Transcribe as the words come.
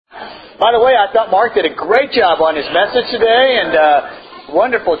By the way, I thought Mark did a great job on his message today, and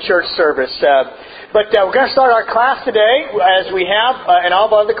wonderful church service. But we're going to start our class today, as we have in all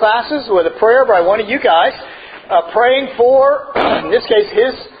of our other classes, with a prayer by one of you guys, praying for, in this case,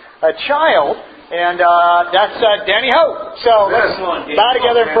 his child, and that's Danny Hope. So let's bow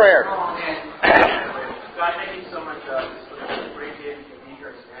together in prayer. God, thank you so much for the great day to be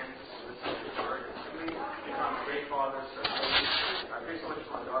here again, to listen to your word, and to become great fathers. I pray so much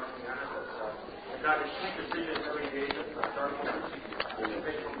for my daughter, Deanna, that God, as she makes decisions every day to start with her, she's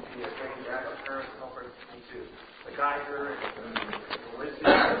faithful to be a great dad, a parent, to help her, and to guide her, and listen to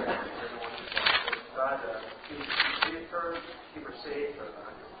her, and everyone. God, keep her safe,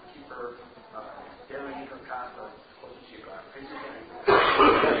 keep her daily her path close to you, God. Praise you.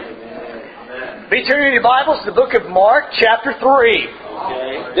 Be turning your Bibles to the book of Mark, chapter 3.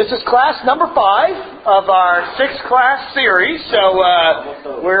 Okay. This is class number 5 of our 6-class series. So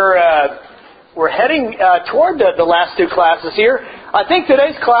we're heading toward the last 2 classes here. I think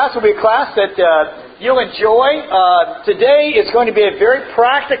today's class will be a class that you'll enjoy. Today is going to be a very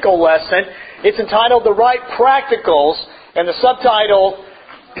practical lesson. It's entitled "The Right Practicals," and the subtitle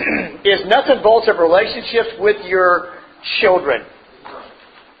is "Nuts and Bolts of Relationships with Your Children."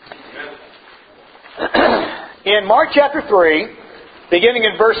 In Mark chapter 3, beginning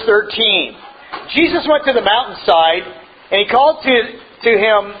in verse 13, Jesus went to the mountainside, and He called to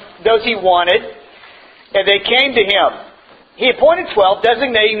Him those He wanted, and they came to Him. He appointed 12,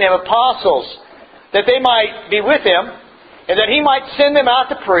 designating them apostles, that they might be with Him, and that He might send them out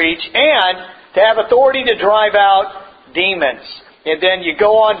to preach, and to have authority to drive out demons. And then you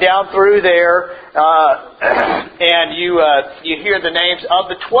go on down through there, and you hear the names of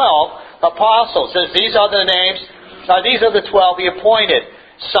the 12 apostles. It says these are the names. These are the 12 He appointed: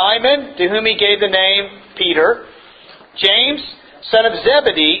 Simon, to whom He gave the name Peter; James, son of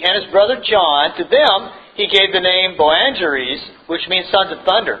Zebedee, and his brother John. To them He gave the name Boanerges, which means sons of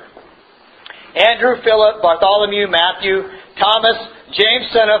thunder. Andrew, Philip, Bartholomew, Matthew, Thomas, James,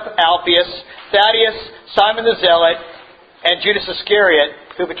 son of Alphaeus, Thaddeus, Simon the Zealot, and Judas Iscariot,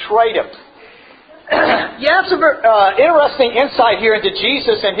 who betrayed Him. You have some interesting insight here into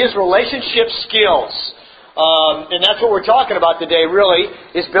Jesus and His relationship skills. And that's what we're talking about today, really,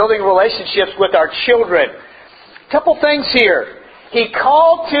 is building relationships with our children. A couple things here. He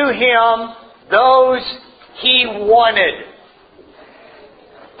called to Him those He wanted.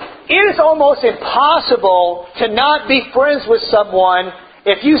 It is almost impossible to not be friends with someone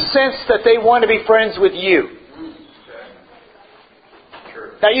if you sense that they want to be friends with you.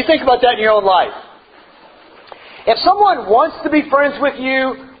 Now, you think about that in your own life. If someone wants to be friends with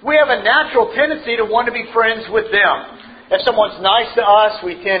you, we have a natural tendency to want to be friends with them. If someone's nice to us,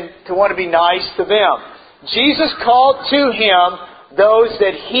 we tend to want to be nice to them. Jesus called to Him those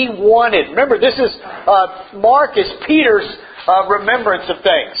that He wanted. Remember, this is Mark is Peter's remembrance of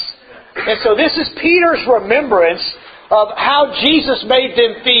things. And so this is Peter's remembrance of how Jesus made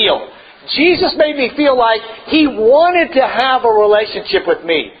them feel. Jesus made me feel like He wanted to have a relationship with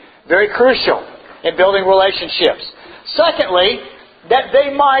me. Very crucial in building relationships. Secondly, that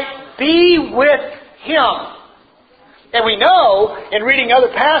they might be with Him. And we know, in reading other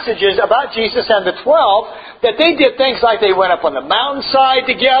passages about Jesus and the 12, that they did things like they went up on the mountainside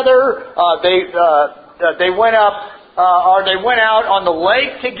together, they went out on the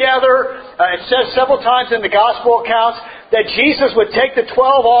lake together. It says several times in the gospel accounts that Jesus would take the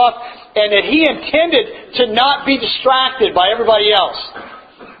 12 off, and that He intended to not be distracted by everybody else.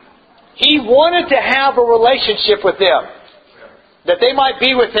 He wanted to have a relationship with them, that they might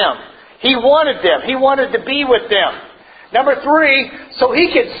be with Him. He wanted them. He wanted to be with them. Number 3, so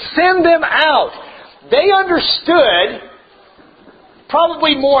He could send them out. They understood,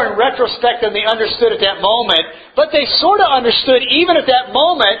 probably more in retrospect than they understood at that moment, but they sort of understood even at that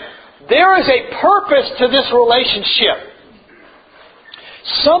moment, there is a purpose to this relationship.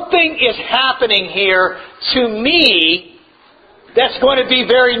 Something is happening here to me that's going to be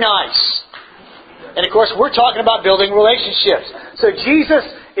very nice. And of course, we're talking about building relationships. So Jesus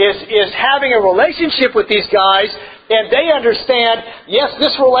is having a relationship with these guys, and they understand, yes,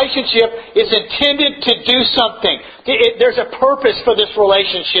 this relationship is intended to do something. There's a purpose for this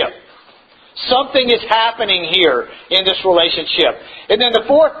relationship. Something is happening here in this relationship. And then the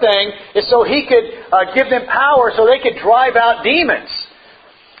fourth thing is so He could give them power so they could drive out demons.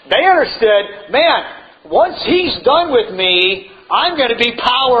 They understood, man, once He's done with me, I'm going to be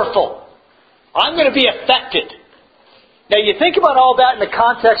powerful. I'm going to be affected. Now, you think about all that in the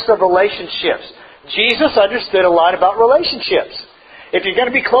context of relationships. Jesus understood a lot about relationships. If you're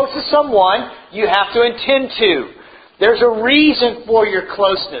going to be close to someone, you have to intend to. There's a reason for your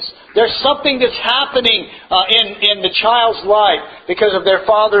closeness. There's something that's happening in the child's life because of their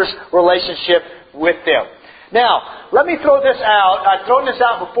father's relationship with them. Now, let me throw this out. I've thrown this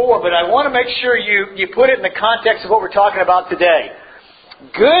out before, but I want to make sure you put it in the context of what we're talking about today.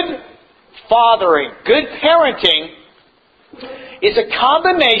 Good fathering, good parenting is a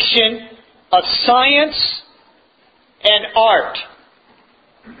combination of science and art.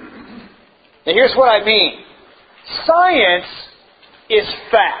 Now here's what I mean. Science is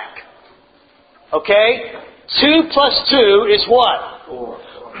fact. Okay? 2 plus 2 is what?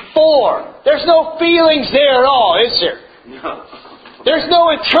 4. There's no feelings there at all, is there? No. There's no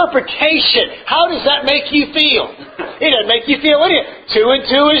interpretation. How does that make you feel? It doesn't make you feel anything. 2 and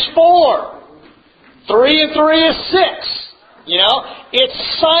 2 is 4. 3 and 3 is 6. You know? It's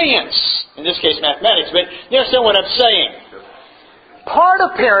science. In this case, mathematics. But you understand what I'm saying. Part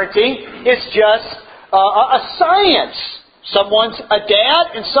of parenting is just a science. Someone's a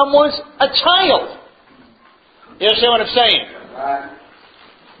dad and someone's a child. You understand what I'm saying? Right.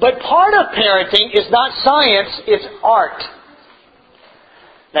 But part of parenting is not science, it's art.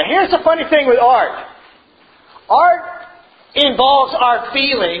 Now here's the funny thing with art. Art involves our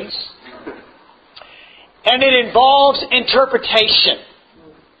feelings and it involves interpretation.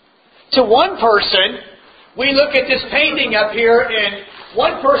 To one person, we look at this painting up here and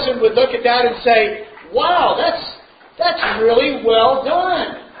one person would look at that and say, wow, that's really well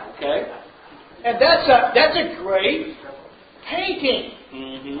done. Okay? And that's a great painting.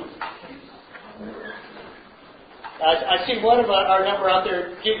 Mm-hmm. I see one of our number out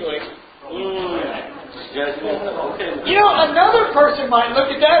there giggling. Okay. You know, another person might look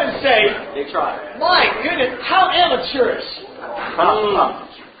at that and say, They try. my goodness, how amateurish.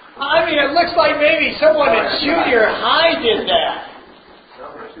 I mean, it looks like maybe someone in junior high did that.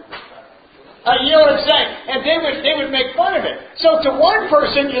 You know what I'm saying? And they would make fun of it. So to one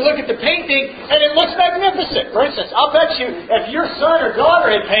person, you look at the painting and it looks magnificent. For instance, I'll bet you if your son or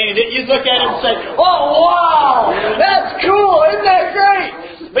daughter had painted it, you'd look at it and say, oh wow, that's cool, isn't that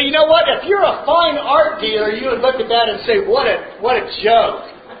great? But you know what? If you're a fine art dealer, you would look at that and say, what a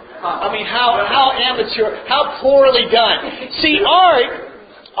joke. I mean, how amateur, how poorly done. See, art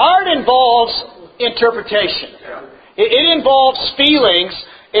involves interpretation. It involves feelings.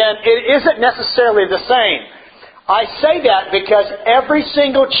 And it isn't necessarily the same. I say that because every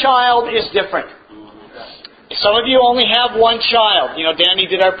single child is different. Some of you only have one child. You know, Danny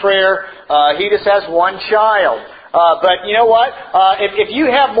did our prayer. He just has one child. But you know what? If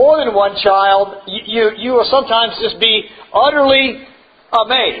you have more than one child, you will sometimes just be utterly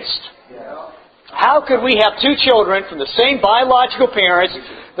amazed. How could we have two children from the same biological parents,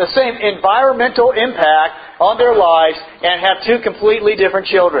 the same environmental impact on their lives, and have two completely different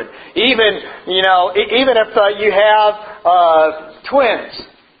children? Even if you have twins.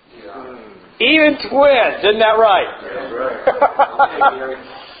 Even twins, isn't that right?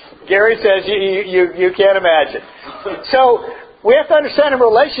 Gary says you can't imagine. So we have to understand in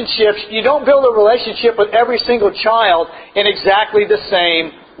relationships, you don't build a relationship with every single child in exactly the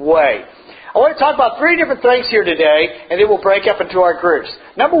same way. I want to talk about 3 different things here today, and then we'll break up into our groups.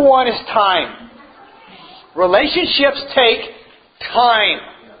 Number 1 is time. Relationships take time.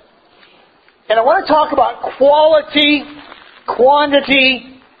 And I want to talk about quality,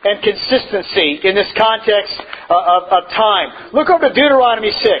 quantity, and consistency in this context of time. Look over to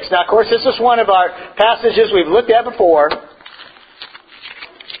Deuteronomy 6. Now, of course, this is one of our passages we've looked at before.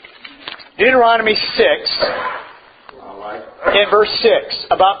 Deuteronomy 6, in verse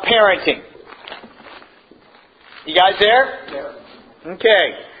 6, about parenting. You guys there? Yeah.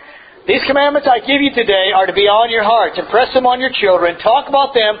 Okay. These commandments I give you today are to be on your hearts. Impress them on your children. Talk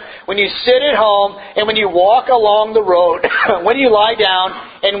about them when you sit at home and when you walk along the road, when you lie down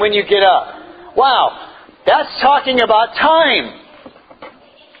and when you get up. Wow. That's talking about time.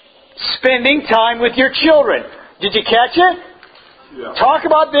 Spending time with your children. Did you catch it? Yeah. Talk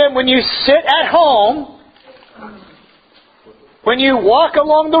about them when you sit at home, when you walk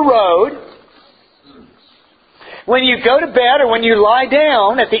along the road, when you go to bed or when you lie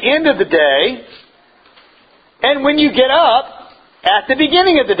down at the end of the day, and when you get up at the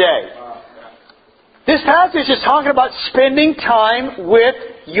beginning of the day. This passage is talking about spending time with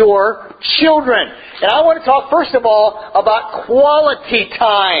your children. And I want to talk first of all about quality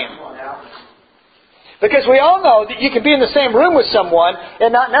time. Because we all know that you can be in the same room with someone and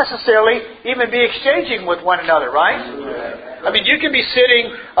not necessarily even be exchanging with one another, right? I mean, you can be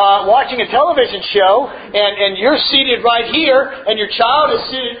sitting watching a television show and you're seated right here and your child is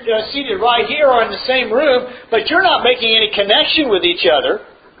seated right here or in the same room, but you're not making any connection with each other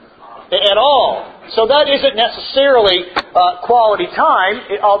at all. So that isn't necessarily quality time,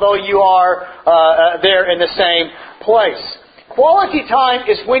 although you are there in the same place. Quality time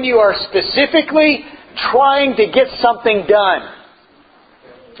is when you are specifically trying to get something done.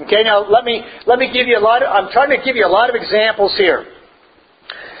 Okay, now let me give you I'm trying to give you a lot of examples here.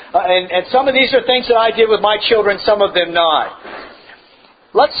 And some of these are things that I did with my children, some of them not.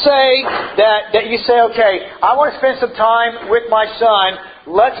 Let's say that you say, okay, I want to spend some time with my son.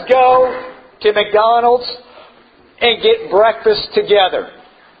 Let's go to McDonald's and get breakfast together.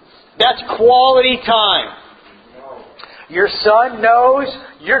 That's quality time. Your son knows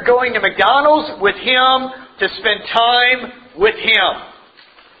you're going to McDonald's with him to spend time with him.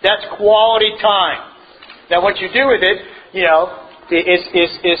 That's quality time. Now what you do with it,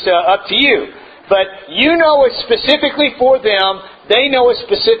 is up to you. But you know it's specifically for them. They know it's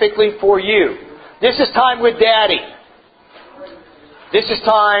specifically for you. This is time with Daddy. This is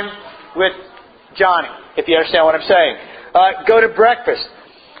time with Johnny, if you understand what I'm saying. Go to breakfast.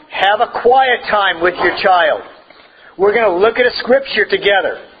 Have a quiet time with your child. We're going to look at a scripture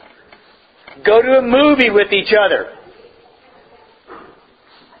together. Go to a movie with each other.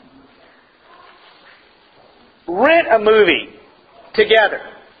 Rent a movie together.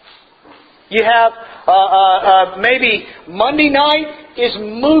 You have maybe Monday night is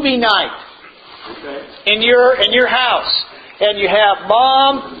movie night in your house, and you have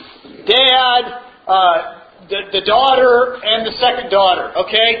Mom, Dad, the daughter, and the second daughter.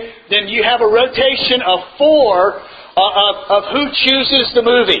 Okay, then you have a rotation of 4 of who chooses the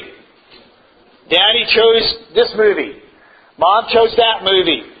movie. Daddy chose this movie. Mom chose that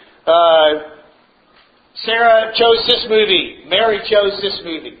movie. Sarah chose this movie. Mary chose this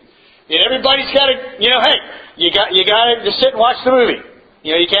movie. And everybody's got to, hey, you got to just sit and watch the movie.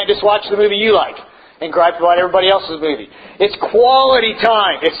 You can't just watch the movie you like and gripe about everybody else's movie. It's quality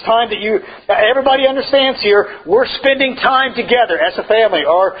time. It's time that everybody understands here, we're spending time together as a family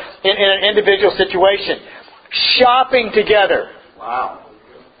or in an individual situation. Shopping together. Wow.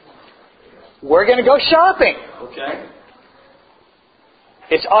 We're going to go shopping. Okay.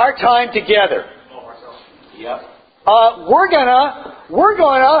 It's our time together. Yep. We're gonna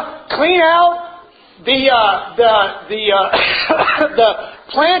clean out the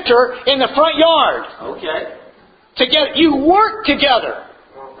planter in the front yard. Okay. Together, you work together.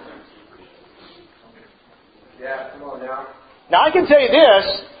 Yeah. Come on now. Now I can tell you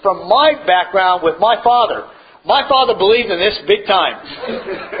this from my background with my father. My father believed in this big time.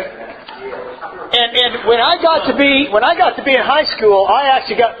 And when I got to be in high school, I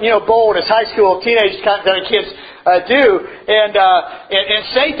actually got bold as high school teenage kind of kids do, and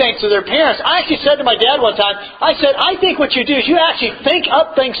say things to their parents. I actually said to my dad one time, I said, I think what you do is you actually think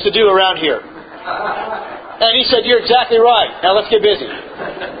up things to do around here. And he said, you're exactly right. Now let's get busy.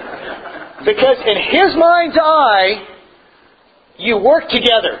 Because in his mind's eye, you work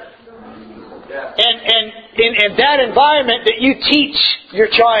together. And in that environment that you teach your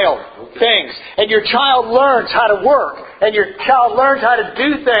child things. And your child learns how to work. And your child learns how to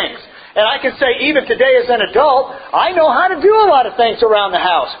do things. And I can say even today as an adult, I know how to do a lot of things around the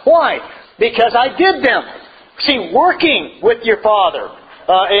house. Why? Because I did them. See, working with your father,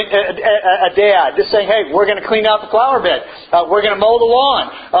 a dad, just saying, hey, we're going to clean out the flower bed. We're going to mow the lawn.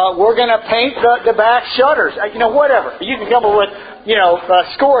 We're going to paint the back shutters. Whatever. You can come up with,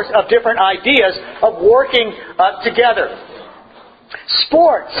 scores of different ideas of working together.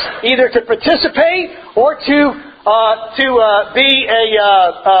 Sports, either to participate or to be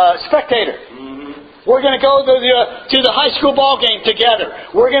a spectator. We're going to go to the high school ball game together.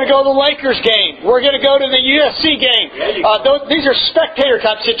 We're going to go to the Lakers game. We're going to go to the USC game. These are spectator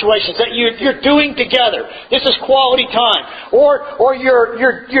type situations that you're doing together. This is quality time. Or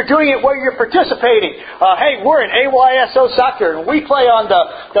you're doing it where you're participating. Hey, we're in AYSO soccer and we play on the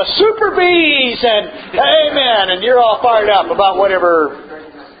Super Bees and amen, and you're all fired up about whatever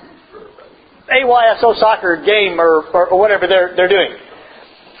AYSO soccer game or whatever they're doing.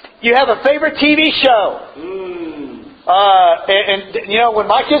 You have a favorite TV show. When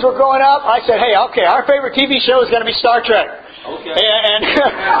my kids were growing up, I said, hey, okay, our favorite TV show is going to be Star Trek. Okay.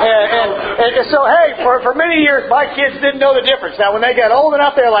 And so, hey, for many years, my kids didn't know the difference. Now, when they got old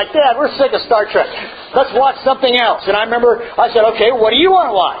enough, they're like, Dad, we're sick of Star Trek. Let's watch something else. And I remember, I said, okay, what do you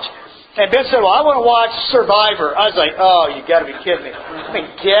want to watch? And Ben said, well, I want to watch Survivor. I was like, oh, you got to be kidding me.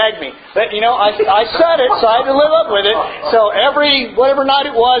 Gag me. But, I said it, so I had to live up with it. So whatever night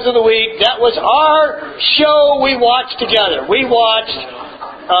it was of the week, that was our show we watched together. We watched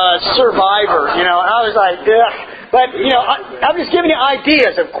Survivor, and I was like, ugh. But, I'm just giving you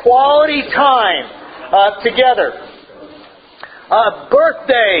ideas of quality time together.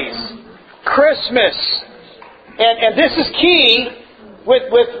 Birthdays. Christmas. And this is key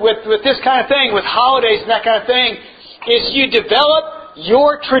with this kind of thing, with holidays and that kind of thing, is you develop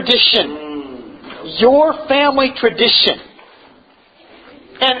your tradition. Your family tradition.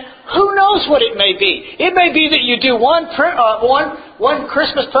 And who knows what it may be? It may be that you do one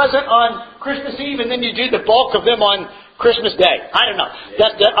Christmas present on Christmas Eve, and then you do the bulk of them on Christmas Day. I don't know.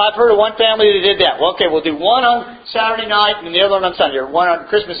 I've heard of one family that did that. Well, okay, we'll do one on Saturday night and the other one on Sunday. Or one on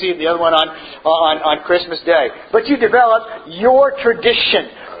Christmas Eve, the other one on Christmas Day. But you develop your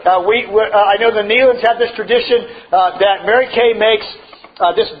tradition. I know the Nealans have this tradition that Mary Kay makes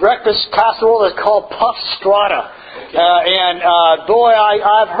this breakfast casserole that's called puff strata. Boy,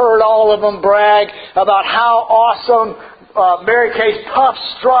 I've heard all of them brag about how awesome Mary Kay's puff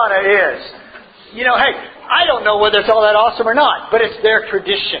strata is. You know, hey, I don't know whether it's all that awesome or not, but it's their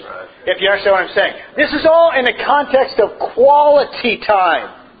tradition, if you understand what I'm saying. This is all in the context of quality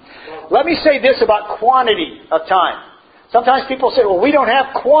time. Let me say this about quantity of time. Sometimes people say, well, we don't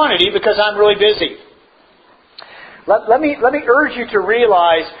have quantity because I'm really busy. Let me urge you to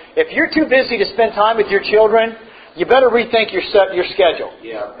realize, if you're too busy to spend time with your children, you better rethink your schedule.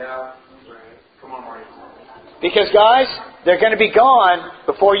 Yeah. Come on, Marty. Because, guys, they're going to be gone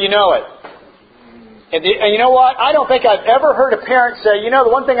before you know it. And you know what? I don't think I've ever heard a parent say, you know, the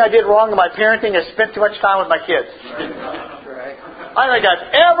one thing I did wrong in my parenting is spent too much time with my kids. I don't think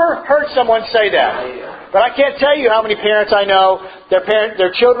I've ever heard someone say that. But I can't tell you how many parents I know,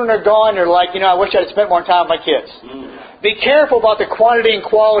 their children are gone, they're like, you know, I wish I'd spent more time with my kids. Be careful about the quantity and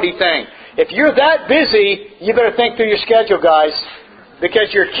quality thing. If you're that busy, you better think through your schedule, guys.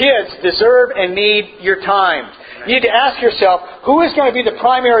 Because your kids deserve and need your time. You need to ask yourself, who is going to be the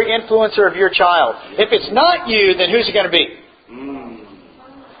primary influencer of your child? If it's not you, then who's it going to be?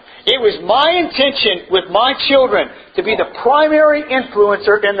 It was my intention with my children to be the primary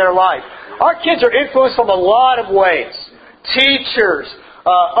influencer in their life. Our kids are influenced from a lot of ways. Teachers,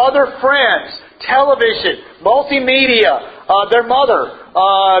 other friends, television, multimedia, their mother,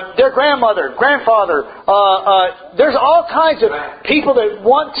 their grandmother, grandfather. There's all kinds of people that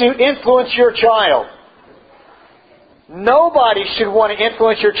want to influence your child. Nobody should want to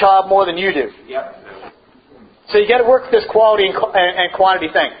influence your child more than you do. Yep. So you got to work this quality and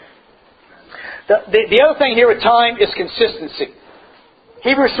quantity thing. The other thing here with time is consistency.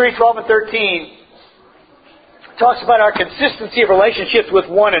 Hebrews 3:12 and 13 talks about our consistency of relationships with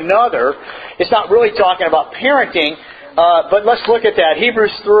one another. It's not really talking about parenting, but let's look at that.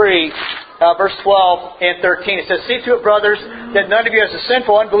 Hebrews 3, verse 12 and 13. It says, see to it, brothers, that none of you has a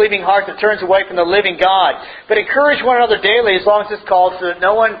sinful, unbelieving heart that turns away from the living God. But encourage one another daily as long as it's called, so that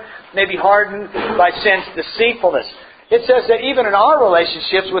no one may be hardened by sin's deceitfulness. It says that even in our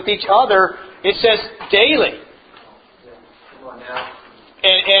relationships with each other, it says daily.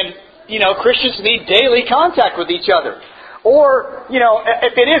 And you know, Christians need daily contact with each other. Or, you know,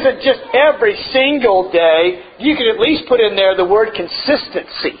 if it isn't just every single day, you can at least put in there the word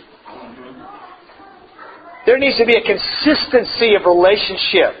consistency. There needs to be a consistency of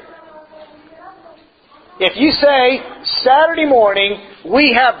relationship. If you say, Saturday morning,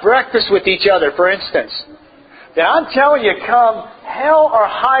 we have breakfast with each other, for instance, then I'm telling you, come hell or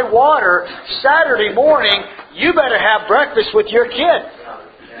high water, Saturday morning, you better have breakfast with your kid.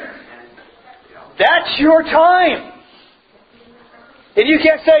 That's your time. And you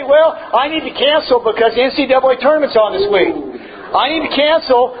can't say, well, I need to cancel because the NCAA tournament's on this week. I need to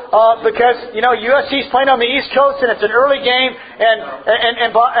cancel because, you know, USC's playing on the East Coast and it's an early game. And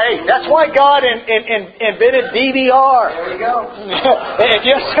hey, that's why God invented DVR. There you go. If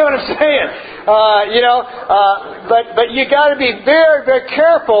you understand what I'm saying. But you got to be very, very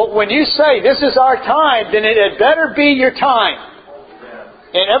careful when you say this is our time, then it had better be your time.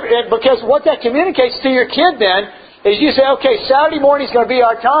 And because what that communicates to your kid then is you say, okay, Saturday morning is going to be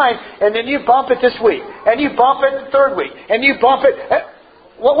our time, and then you bump it this week, and you bump it the third week, and you bump it.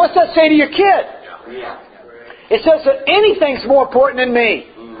 Well, what's that say to your kid? It says that anything's more important than me.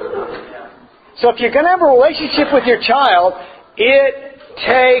 So if you're going to have a relationship with your child, it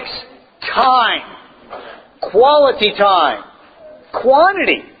takes time. Quality time.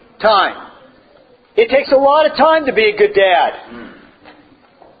 Quantity time. It takes a lot of time to be a good dad.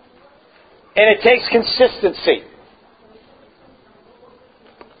 And it takes consistency.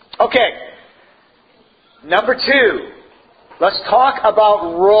 Okay. Number 2. Let's talk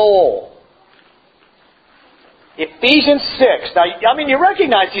about role. Ephesians 6. Now, I mean, you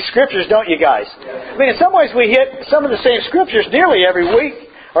recognize these scriptures, don't you guys? I mean, in some ways we hit some of the same scriptures nearly every week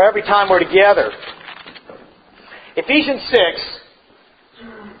or every time we're together. Ephesians 6,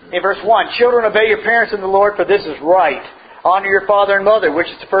 in verse 1. Children, obey your parents in the Lord, for this is right. Honor your father and mother, which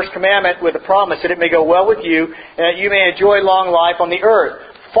is the first commandment with a promise that it may go well with you and that you may enjoy long life on the earth.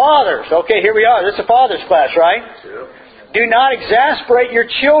 Fathers. Okay, here we are. This is a father's class, right? Do not exasperate your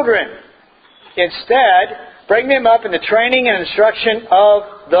children. Instead, bring them up in the training and instruction of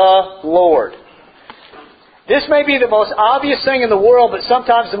the Lord. This may be the most obvious thing in the world, but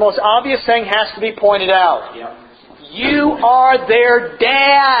sometimes the most obvious thing has to be pointed out. Yep. You are their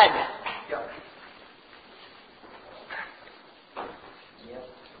dad.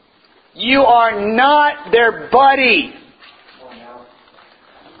 You are not their buddy.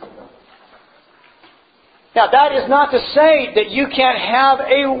 Now, that is not to say that you can't have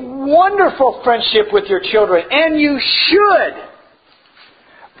a wonderful friendship with your children, and you should.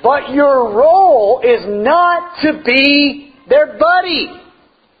 But your role is not to be their buddy.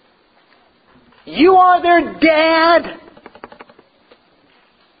 You are their dad.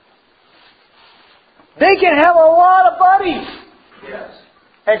 They can have a lot of buddies. Yes.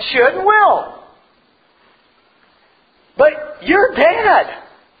 And should and will. But your dad.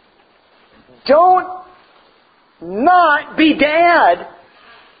 Don't not be dad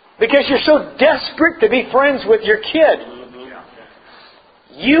because you're so desperate to be friends with your kid.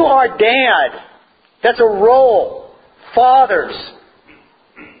 You are dad. That's a role. Fathers.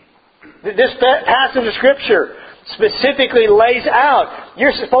 This passage of Scripture specifically lays out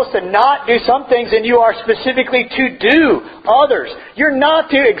you're supposed to not do some things and you are specifically to do others. You're not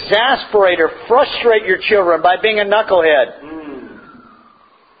to exasperate or frustrate your children by being a knucklehead.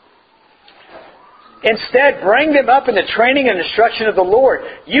 Instead, bring them up in the training and instruction of the Lord.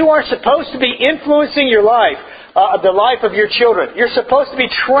 You are supposed to be influencing your life, the life of your children. You're supposed to be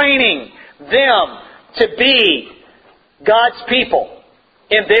training them to be God's people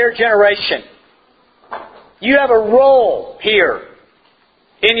in their generation. You have a role here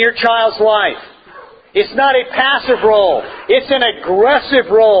in your child's life. It's not a passive role. It's an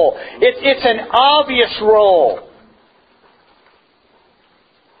aggressive role. It's an obvious role.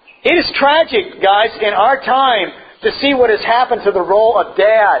 It is tragic, guys, in our time to see what has happened to the role of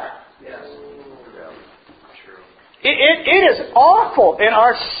dad. Yes. It is awful in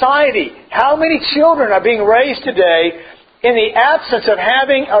our society how many children are being raised today in the absence of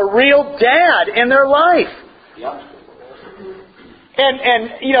having a real dad in their life. Yep.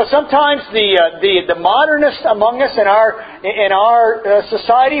 And you know, sometimes the modernists among us in our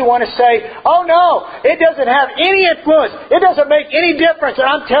society want to say, "Oh no, it doesn't have any influence. It doesn't make any difference." And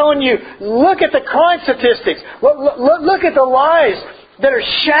I'm telling you, look at the crime statistics. Look at the lives that are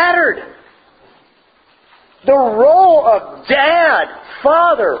shattered. The role of dad,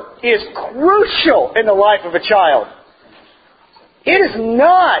 father, is crucial in the life of a child. It is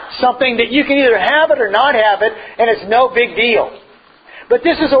not something that you can either have it or not have it, and it's no big deal. But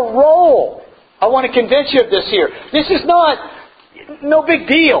this is a role. I want to convince you of this here. This is not no big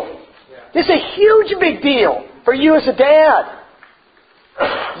deal. This is a huge big deal for you as a dad.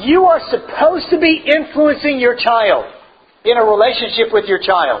 You are supposed to be influencing your child in a relationship with your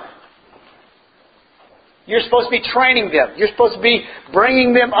child. You're supposed to be training them. You're supposed to be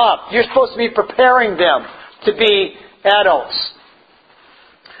bringing them up. You're supposed to be preparing them to be adults.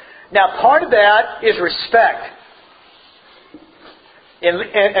 Now, part of that is respect. And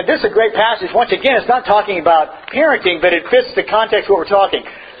this is a great passage. Once again, it's not talking about parenting, but it fits the context of what we're talking.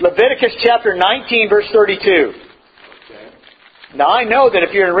 Leviticus chapter 19, verse 32. Now, I know that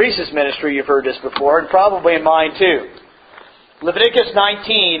if you're in Reese's ministry, you've heard this before, and probably in mine too. Leviticus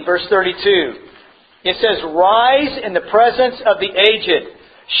 19, verse 32. It says, "Rise in the presence of the aged.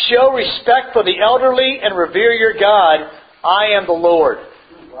 Show respect for the elderly and revere your God. I am the Lord."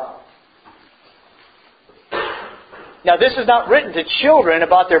 Now, this is not written to children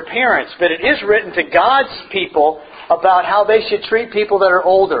about their parents, but it is written to God's people about how they should treat people that are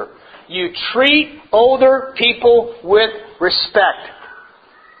older. You treat older people with respect.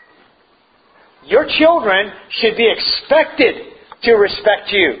 Your children should be expected to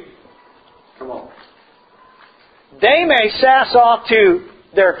respect you. Come on. They may sass off to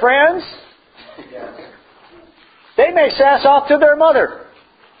their friends. Yes. They may sass off to their mother.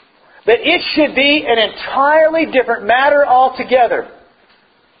 But it should be an entirely different matter altogether.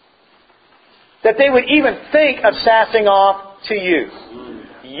 That they would even think of sassing off to you.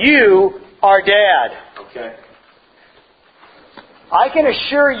 You are dad. Okay. I can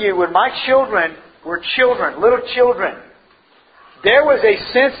assure you, when my children were children, little children, there was a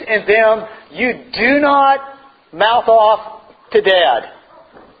sense in them, you do not mouth off to dad.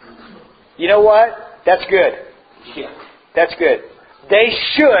 You know what? That's good. Yeah. That's good. They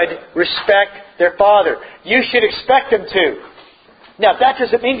should respect their father. You should expect them to. Now, that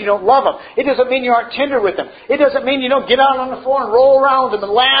doesn't mean you don't love them. It doesn't mean you aren't tender with them. It doesn't mean you don't get out on the floor and roll around with them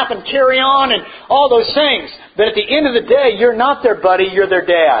and laugh and carry on and all those things. But at the end of the day, you're not their buddy, you're their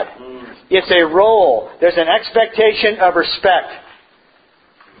dad. It's a role. There's an expectation of respect.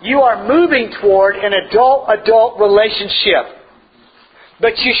 You are moving toward an adult-adult relationship.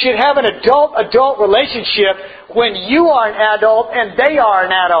 But you should have an adult-adult relationship when you are an adult and they are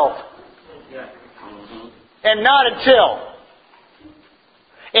an adult. And not until.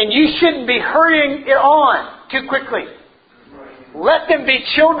 And you shouldn't be hurrying it on too quickly. Let them be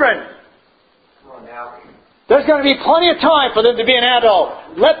children. There's going to be plenty of time for them to be an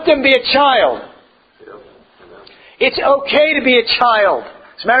adult. Let them be a child. It's okay to be a child.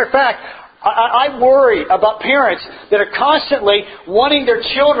 As a matter of fact, I worry about parents that are constantly wanting their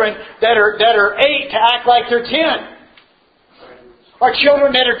children that are 8 to act like they're 10. Or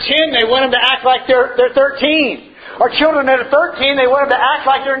children that are 10, they want them to act like they're 13. Or children that are 13, they want them to act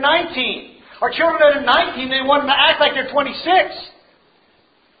like they're 19. Or children that are 19, they want them to act like they're 26.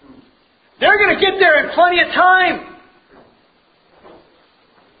 They're going to get there in plenty of time.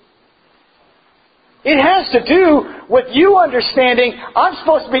 It has to do with you understanding, I'm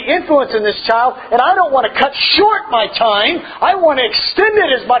supposed to be influencing this child, and I don't want to cut short my time. I want to extend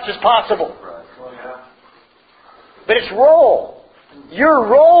it as much as possible. But it's role. Your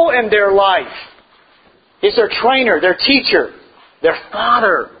role in their life is their trainer, their teacher, their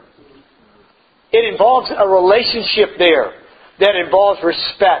father. It involves a relationship there that involves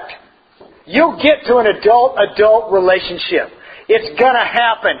respect. You'll get to an adult-adult relationship. It's going to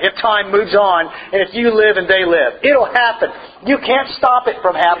happen if time moves on and if you live and they live. It'll happen. You can't stop it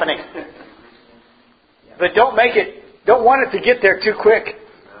from happening. But don't want it to get there too quick.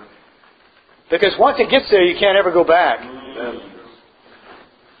 Because once it gets there, you can't ever go back.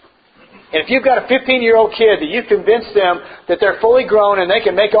 And if you've got a 15-year-old kid that you convince them that they're fully grown and they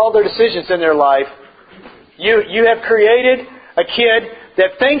can make all their decisions in their life, you have created a kid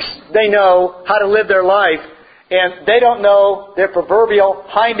that thinks they know how to live their life, and they don't know their proverbial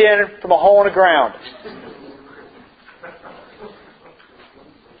hind end from a hole in the ground.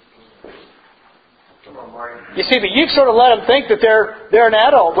 You see, but you've sort of let them think that they're an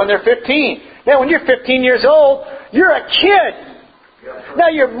adult when they're 15. Now, when you're 15 years old, you're a kid. Now,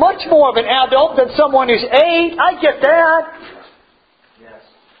 you're much more of an adult than someone who's 8. I get that.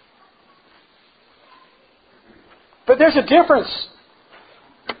 But there's a difference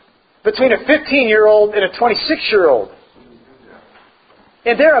between a 15-year-old and a 26-year-old.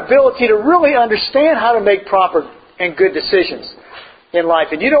 And their ability to really understand how to make proper and good decisions in life.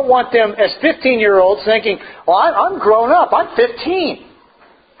 And you don't want them as 15-year-olds thinking, well, I'm grown up. I'm 15.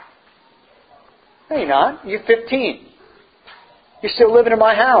 No, you're not. You're 15. You're still living in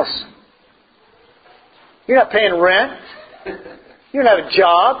my house. You're not paying rent. You don't have a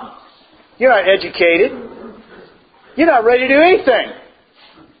job. You're not educated. You're not ready to do anything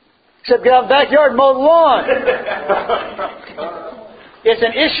except get out in the backyard and mow the lawn. It's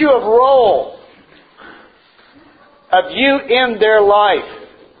an issue of role. Of you in their life.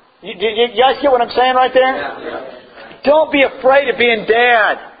 You guys get what I'm saying right there? Yeah. Don't be afraid of being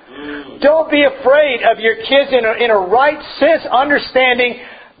dad. Don't be afraid of your kids in a right sense, understanding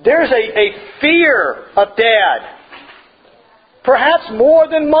there's a fear of dad. Perhaps more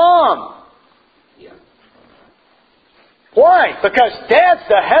than mom. Why? Because dad's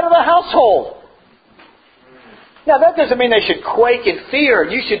the head of the household. Now that doesn't mean they should quake in fear.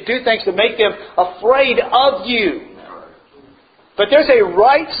 You should do things to make them afraid of you. But there's a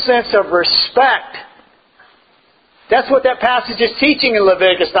right sense of respect. That's what that passage is teaching in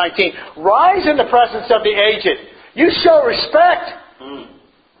Leviticus 19. Rise in the presence of the aged. You show respect.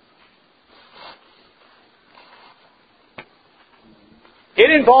 It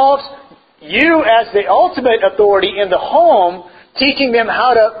involves you as the ultimate authority in the home, teaching them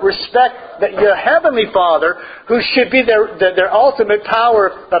how to respect your Heavenly Father, who should be their ultimate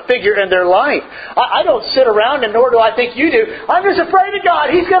power figure in their life. I don't sit around, and nor do I think you do. I'm just afraid of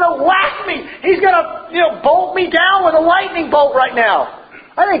God. He's going to whack me. He's going to bolt me down with a lightning bolt right now.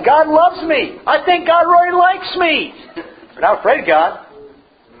 I think God loves me. I think God really likes me. But I'm afraid of God.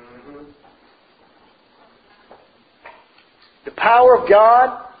 The power of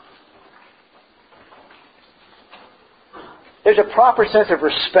God. There's a proper sense of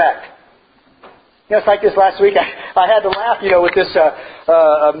respect. You know, it's like this last week. I had to laugh, with this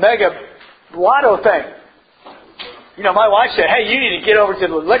mega lotto thing. My wife said, hey, you need to get over to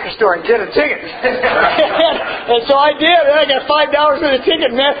the liquor store and get a ticket. and so I did, and I got $5 for the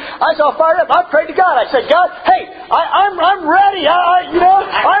ticket, man. I was all fired up. I prayed to God. I said, God, hey, I'm ready.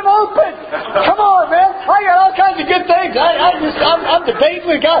 I'm open. Come on, man. I got all kinds of good things. I'm I'm debating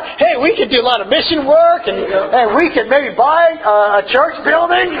with God. Hey, we could do a lot of mission work, and we could maybe buy a church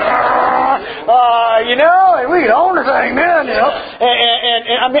building, and we could own the thing, man,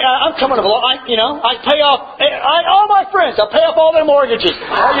 And I mean, I'm coming along. I pay off all my friends. I pay off all their mortgages,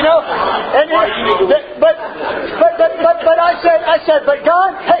 But I said, but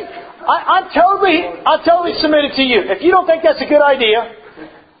God, hey, I'm totally submitted to you. If you don't think that's a good idea,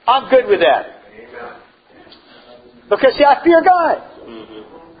 I'm good with that. Because, see, I fear God.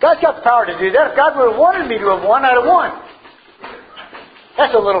 God's got the power to do that. If God would have wanted me to have won, I'd have won.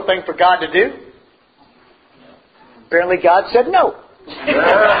 That's a little thing for God to do. Apparently God said no.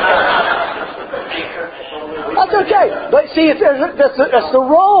 That's okay. But see, that's the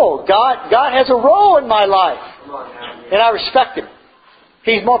role. God has a role in my life. And I respect Him.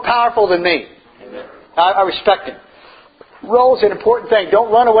 He's more powerful than me. I respect Him. Role is an important thing.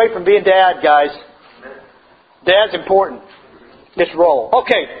 Don't run away from being dad, guys. Dad's important. This role.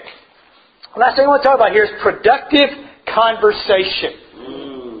 Okay. Last thing I want to talk about here is productive conversation.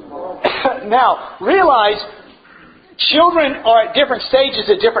 Now, realize children are at different stages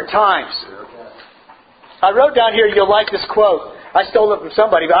at different times. I wrote down here, you'll like this quote. I stole it from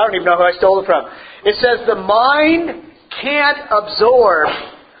somebody, but I don't even know who I stole it from. It says, the mind can't absorb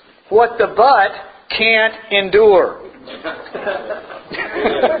what the butt can't endure.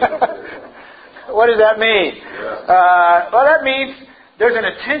 What does that mean? Well, that means there's an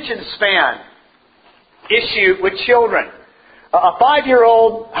attention span issue with children. A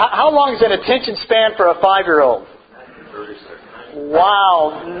 5-year-old, how long is an attention span for a 5-year-old? 30 seconds.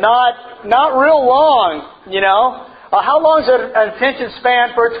 Wow, not real long, How long is an attention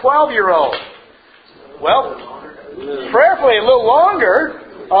span for a 12-year-old? Well, prayerfully a little longer.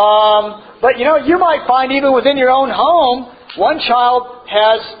 But you might find even within your own home, one child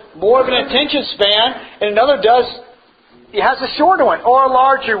has more of an attention span and another has a shorter one or a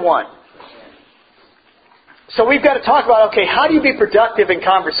larger one. So we've got to talk about, okay, how do you be productive in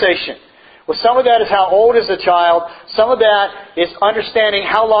conversation? Well, some of that is how old is the child. Some of that is understanding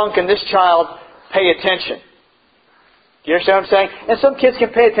how long can this child pay attention. Do you understand what I'm saying? And some kids can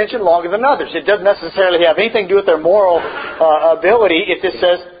pay attention longer than others. It doesn't necessarily have anything to do with their moral ability if it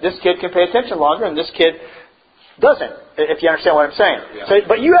says this kid can pay attention longer and this kid doesn't, if you understand what I'm saying. Yeah. So,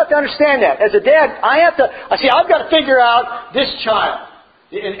 but you have to understand that. As a dad, I've got to figure out this child.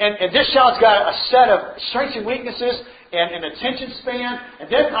 And this child's got a set of strengths and weaknesses and an attention span. And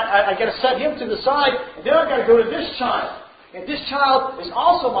then I got to set him to the side. And then I've got to go to this child. And this child is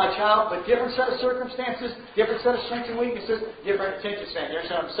also my child, but different set of circumstances, different set of strengths and weaknesses, different attention span. You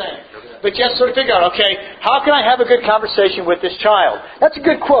understand what I'm saying? But you have to sort of figure out, okay, how can I have a good conversation with this child? That's a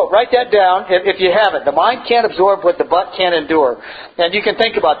good quote. Write that down if you have it. The mind can't absorb what the butt can't endure. And you can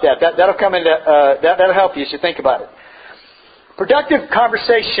think about that. That'll come into that'll help you as you think about it. Productive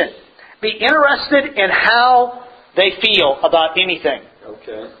conversation. Be interested in how they feel about anything.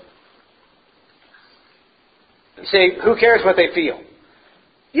 Okay. You say, who cares what they feel?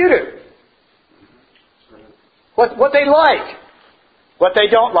 You do. What they like, what they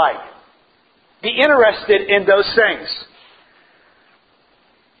don't like. Be interested in those things.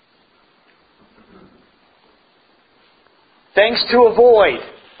 Things to avoid.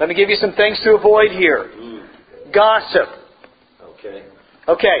 Let me give you some things to avoid here. Gossip.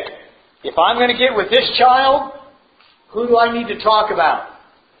 Okay. If I'm going to get with this child, who do I need to talk about?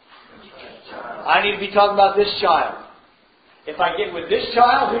 I need to be talking about this child. If I get with this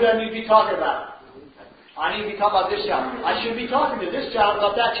child, who do I need to be talking about? I need to be talking about this child. I should be talking to this child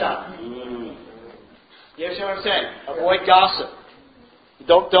about that child. You understand what I'm saying? Avoid gossip.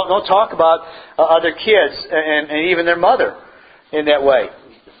 Don't talk about other kids and even their mother in that way.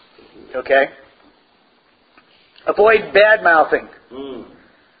 Okay? Avoid bad mouthing.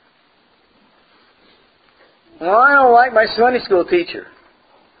 Well, I don't like my Sunday school teacher.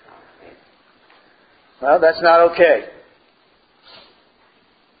 Well, that's not okay.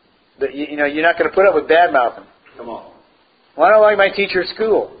 But, you're not going to put up with bad mouthing. Come on. Well, I don't like my teacher at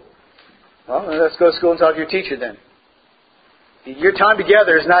school. Well, let's go to school and talk to your teacher then. Your time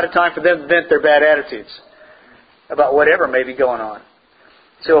together is not a time for them to vent their bad attitudes about whatever may be going on.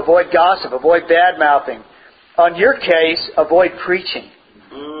 So avoid gossip, avoid bad mouthing. On your case, avoid preaching.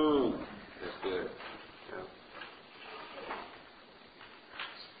 That's good.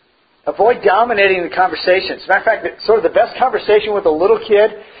 Avoid dominating the conversation. As a matter of fact, sort of the best conversation with a little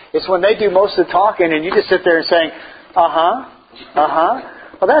kid is when they do most of the talking and you just sit there and saying, well,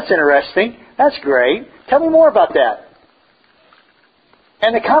 that's interesting. That's great. Tell me more about that.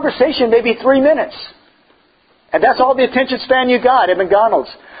 And the conversation may be 3 minutes. And that's all the attention span you got at McDonald's.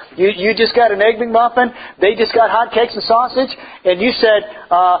 You just got an Egg McMuffin. They just got hotcakes and sausage. And you said,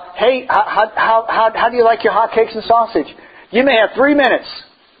 hey, how do you like your hotcakes and sausage? You may have 3 minutes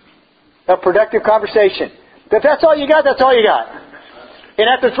of productive conversation. If that's all you got, that's all you got. And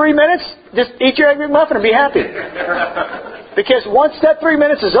after 3 minutes, just eat your Egg McMuffin and be happy. Because once that 3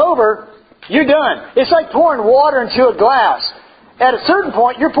 minutes is over, you're done. It's like pouring water into a glass. At a certain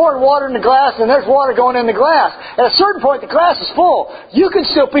point, you're pouring water in the glass and there's water going in the glass. At a certain point, the glass is full. You can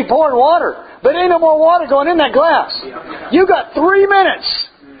still be pouring water, but ain't no more water going in that glass. You got 3 minutes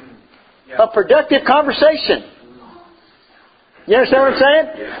of productive conversation. You understand what I'm saying?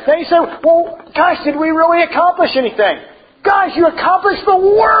 Then you say, well, gosh, did we really accomplish anything? Gosh, you accomplished the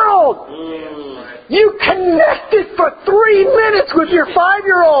world! You connected for 3 minutes with your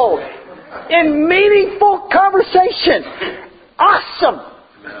 5-year-old in meaningful conversation. Awesome!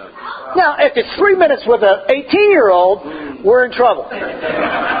 Now, if it's 3 minutes with an 18-year-old, we're in trouble.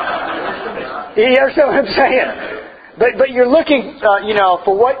 You understand what I'm saying? But you're looking,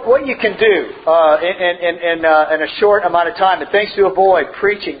 for what you can do in a short amount of time, and things to avoid: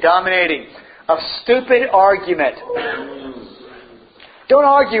 preaching, dominating, a stupid argument. Don't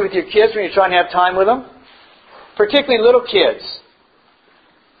argue with your kids when you're trying to have time with them, particularly little kids.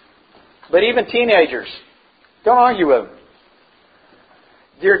 But even teenagers, don't argue with them.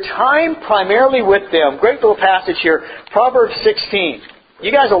 Your time primarily with them. Great little passage here, Proverbs 16.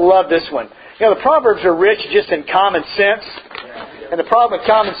 You guys will love this one. You know, the Proverbs are rich just in common sense. And the problem with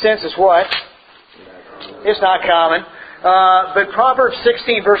common sense is what? It's not common. But Proverbs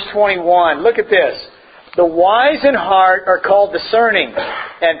 16 verse 21. Look at this. The wise in heart are called discerning,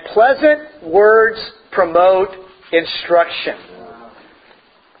 and pleasant words promote instruction.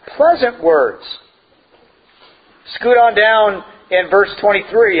 Pleasant words. Scoot on down in verse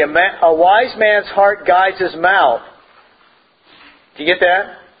 23. A wise man's heart guides his mouth. Do you get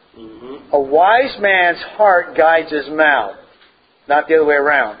that? A wise man's heart guides his mouth, not the other way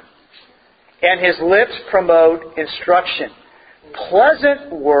around. And his lips promote instruction.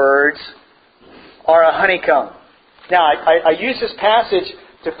 Pleasant words are a honeycomb. Now, I use this passage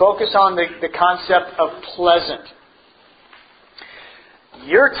to focus on the concept of pleasant.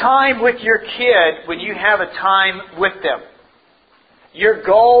 Your time with your kid, when you have a time with them, your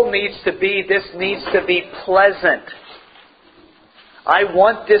goal needs to be, this needs to be pleasant. I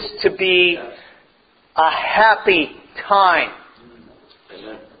want this to be a happy time.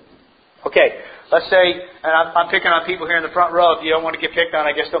 Okay, let's say, and I'm picking on people here in the front row. If you don't want to get picked on,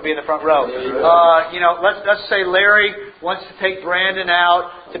 I guess don't be in the front row. Let's say Larry wants to take Brandon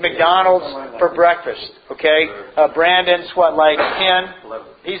out to McDonald's for breakfast. Okay, Brandon's like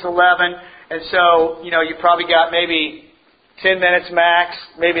 10. He's 11, and so you probably got maybe 10 minutes max,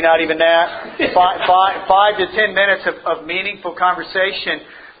 maybe not even that. 5 to 10 minutes of meaningful conversation.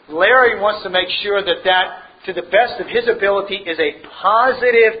 Larry wants to make sure that to the best of his ability, is a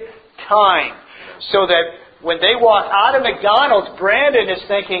positive time. So that when they walk out of McDonald's, Brandon is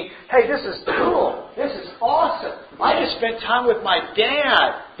thinking, hey, this is cool. This is awesome. I just spent time with my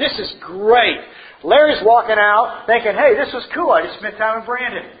dad. This is great. Larry's walking out thinking, hey, this was cool. I just spent time with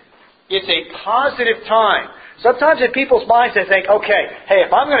Brandon. It's a positive time. Sometimes in people's minds they think, okay, hey,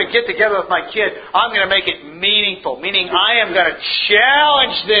 if I'm going to get together with my kid, I'm going to make it meaningful. Meaning I am going to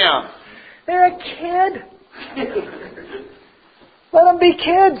challenge them. They're a kid. Let them be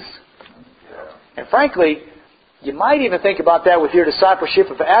kids. And frankly, you might even think about that with your discipleship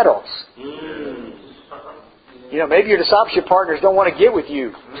of adults. Maybe your discipleship partners don't want to get with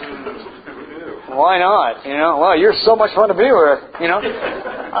you. Why not? Well, you're so much fun to be with. Man,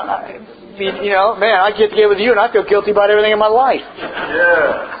 I get together with you and I feel guilty about everything in my life.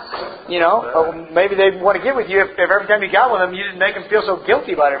 Maybe they want to get with you if every time you got with them, you didn't make them feel so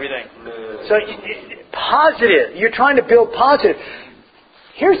guilty about everything. So, positive. You're trying to build positive.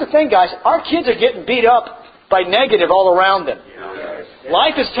 Here's the thing, guys. Our kids are getting beat up by negative all around them.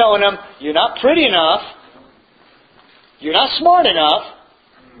 Life is telling them, you're not pretty enough. You're not smart enough.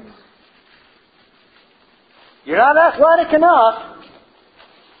 You're not athletic enough.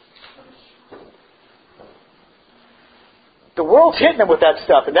 The world's hitting them with that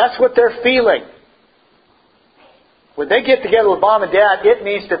stuff, and that's what they're feeling. When they get together with mom and dad, it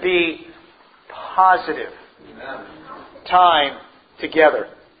needs to be positive time together.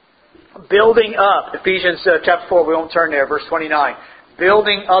 Building up. Ephesians chapter 4, we won't turn there, verse 29.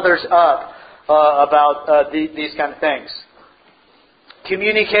 Building others up about these kind of things.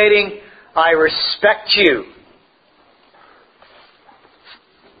 Communicating, I respect you.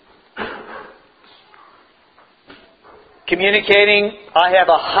 Communicating, I have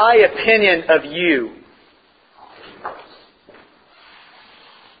a high opinion of you.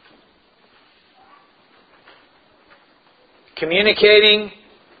 Communicating,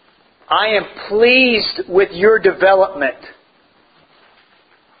 I am pleased with your development.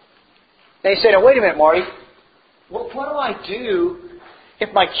 Now you say, now wait a minute, Marty. What do I do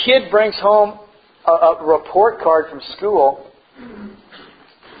if my kid brings home a report card from school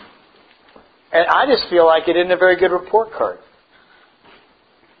and I just feel like it isn't a very good report card?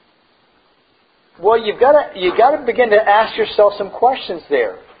 Well, you've got to begin to ask yourself some questions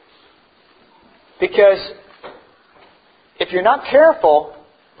there. Because if you're not careful,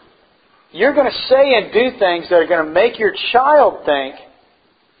 you're going to say and do things that are going to make your child think,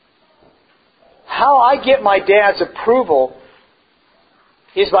 how I get my dad's approval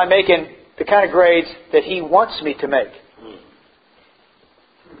is by making the kind of grades that he wants me to make.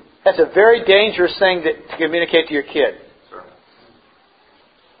 That's a very dangerous thing to communicate to your kid.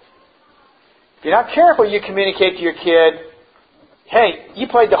 If you're not careful, you communicate to your kid, hey, you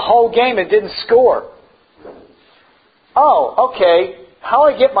played the whole game and didn't score. Oh, okay. How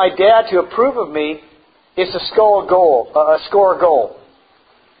I get my dad to approve of me is to score a goal.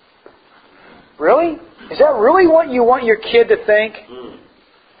 Really? Is that really what you want your kid to think?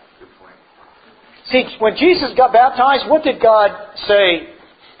 See, when Jesus got baptized, what did God say?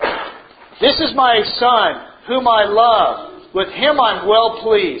 This is my Son, whom I love. With Him I'm well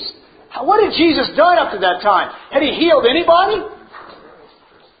pleased. What had Jesus done up to that time? Had He healed anybody?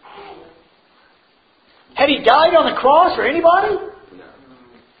 Had He died on the cross for anybody?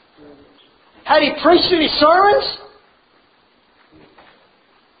 Had He preached any sermons?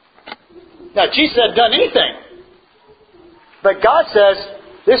 Now, Jesus hadn't done anything. But God says,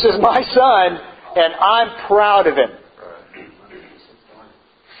 this is my Son, and I'm proud of Him.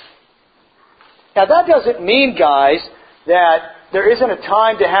 Now, that doesn't mean, guys, that there isn't a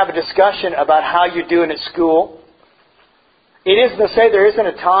time to have a discussion about how you're doing at school. It isn't to say there isn't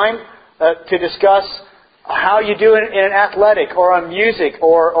a time to discuss how you do it in an athletic or on music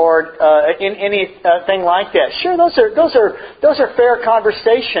or in anything like that. Sure, those are fair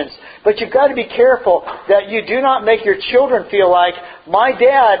conversations. But you've got to be careful that you do not make your children feel like, my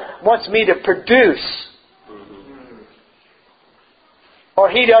dad wants me to produce. Or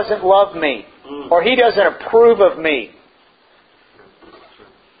he doesn't love me. Or he doesn't approve of me.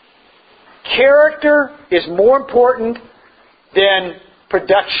 Character is more important than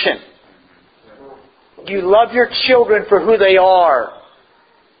production. You love your children for who they are,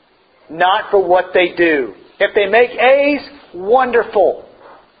 not for what they do. If they make A's, wonderful.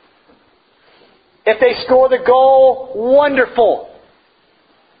 If they score the goal, wonderful.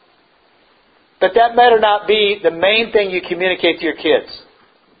 But that better not be the main thing you communicate to your kids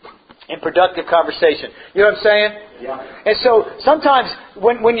in productive conversation. You know what I'm saying? Yeah. And so sometimes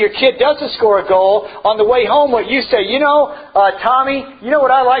when your kid doesn't score a goal, on the way home what you say, Tommy, you know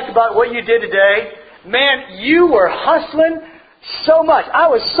what I liked about what you did today? Man, you were hustling so much. I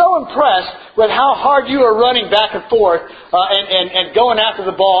was so impressed with how hard you were running back and forth and going after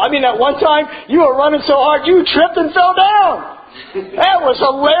the ball. I mean, that one time you were running so hard you tripped and fell down. That was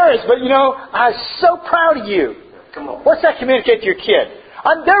hilarious. But I was so proud of you. Come on. What's that communicate to your kid?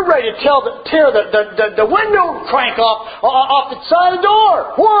 They're ready to tear the window crank off the side of the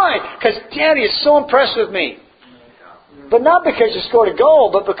door. Why? Because Daddy is so impressed with me. But not because you scored a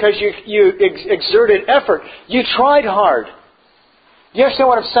goal, but because you exerted effort. You tried hard. You understand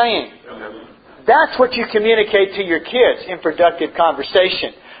what I'm saying? That's what you communicate to your kids in productive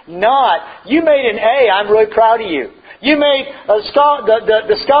conversation. Not, you made an A, I'm really proud of you. You made the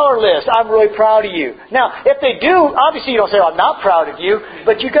scholar list, I'm really proud of you. Now, if they do, obviously you don't say, I'm not proud of you,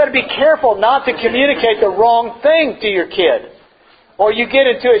 but you've got to be careful not to communicate the wrong thing to your kid. Or you get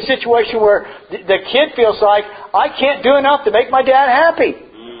into a situation where the kid feels like, I can't do enough to make my dad happy.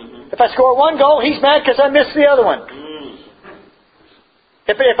 If I score one goal, he's mad because I missed the other one.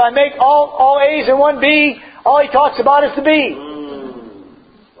 If I make all A's and one B, all he talks about is the B.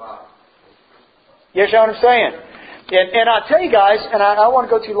 You understand what I'm saying? And I'll tell you guys, and I don't want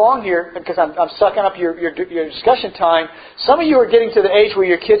to go too long here because I'm sucking up your discussion time. Some of you are getting to the age where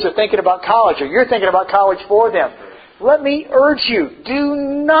your kids are thinking about college, or you're thinking about college for them. Let me urge you, do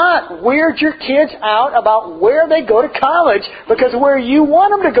not weird your kids out about where they go to college because of where you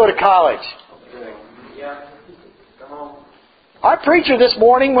want them to go to college. Our preacher this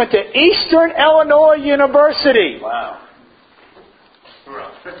morning went to Eastern Illinois University. Wow.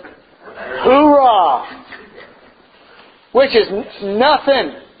 Hoorah! Which is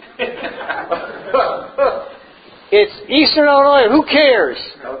nothing. It's Eastern Illinois. Who cares?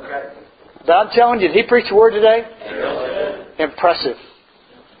 Okay. But I'm telling you, did he preach the word today? Yes. Impressive.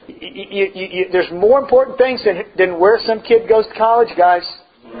 There's more important things than where some kid goes to college, guys.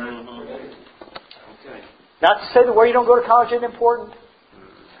 Not to say that where you don't go to college isn't important.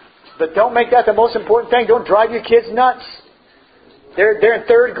 But don't make that the most important thing. Don't drive your kids nuts. They're in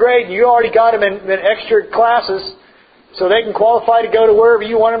 3rd grade and you already got them in extra classes so they can qualify to go to wherever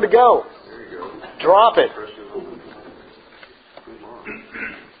you want them to go. Drop it.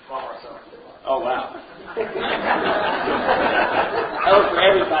 Oh, wow. That was for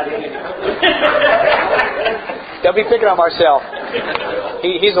everybody. Don't be picking on Marcel.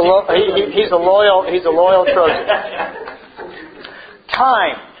 He's a loyal Trojan.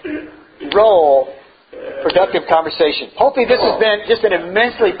 Time, role, productive conversation. Hopefully this has been just an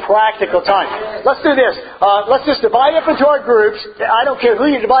immensely practical time. Let's do this. Let's just divide up into our groups. I don't care who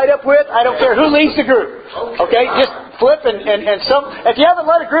you divide up with. I don't care who leads the group. Okay? Just flip and some. If you haven't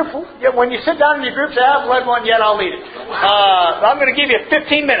led a group, when you sit down in your groups, I haven't led one yet, I'll lead it. I'm going to give you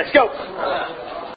 15 minutes. Go.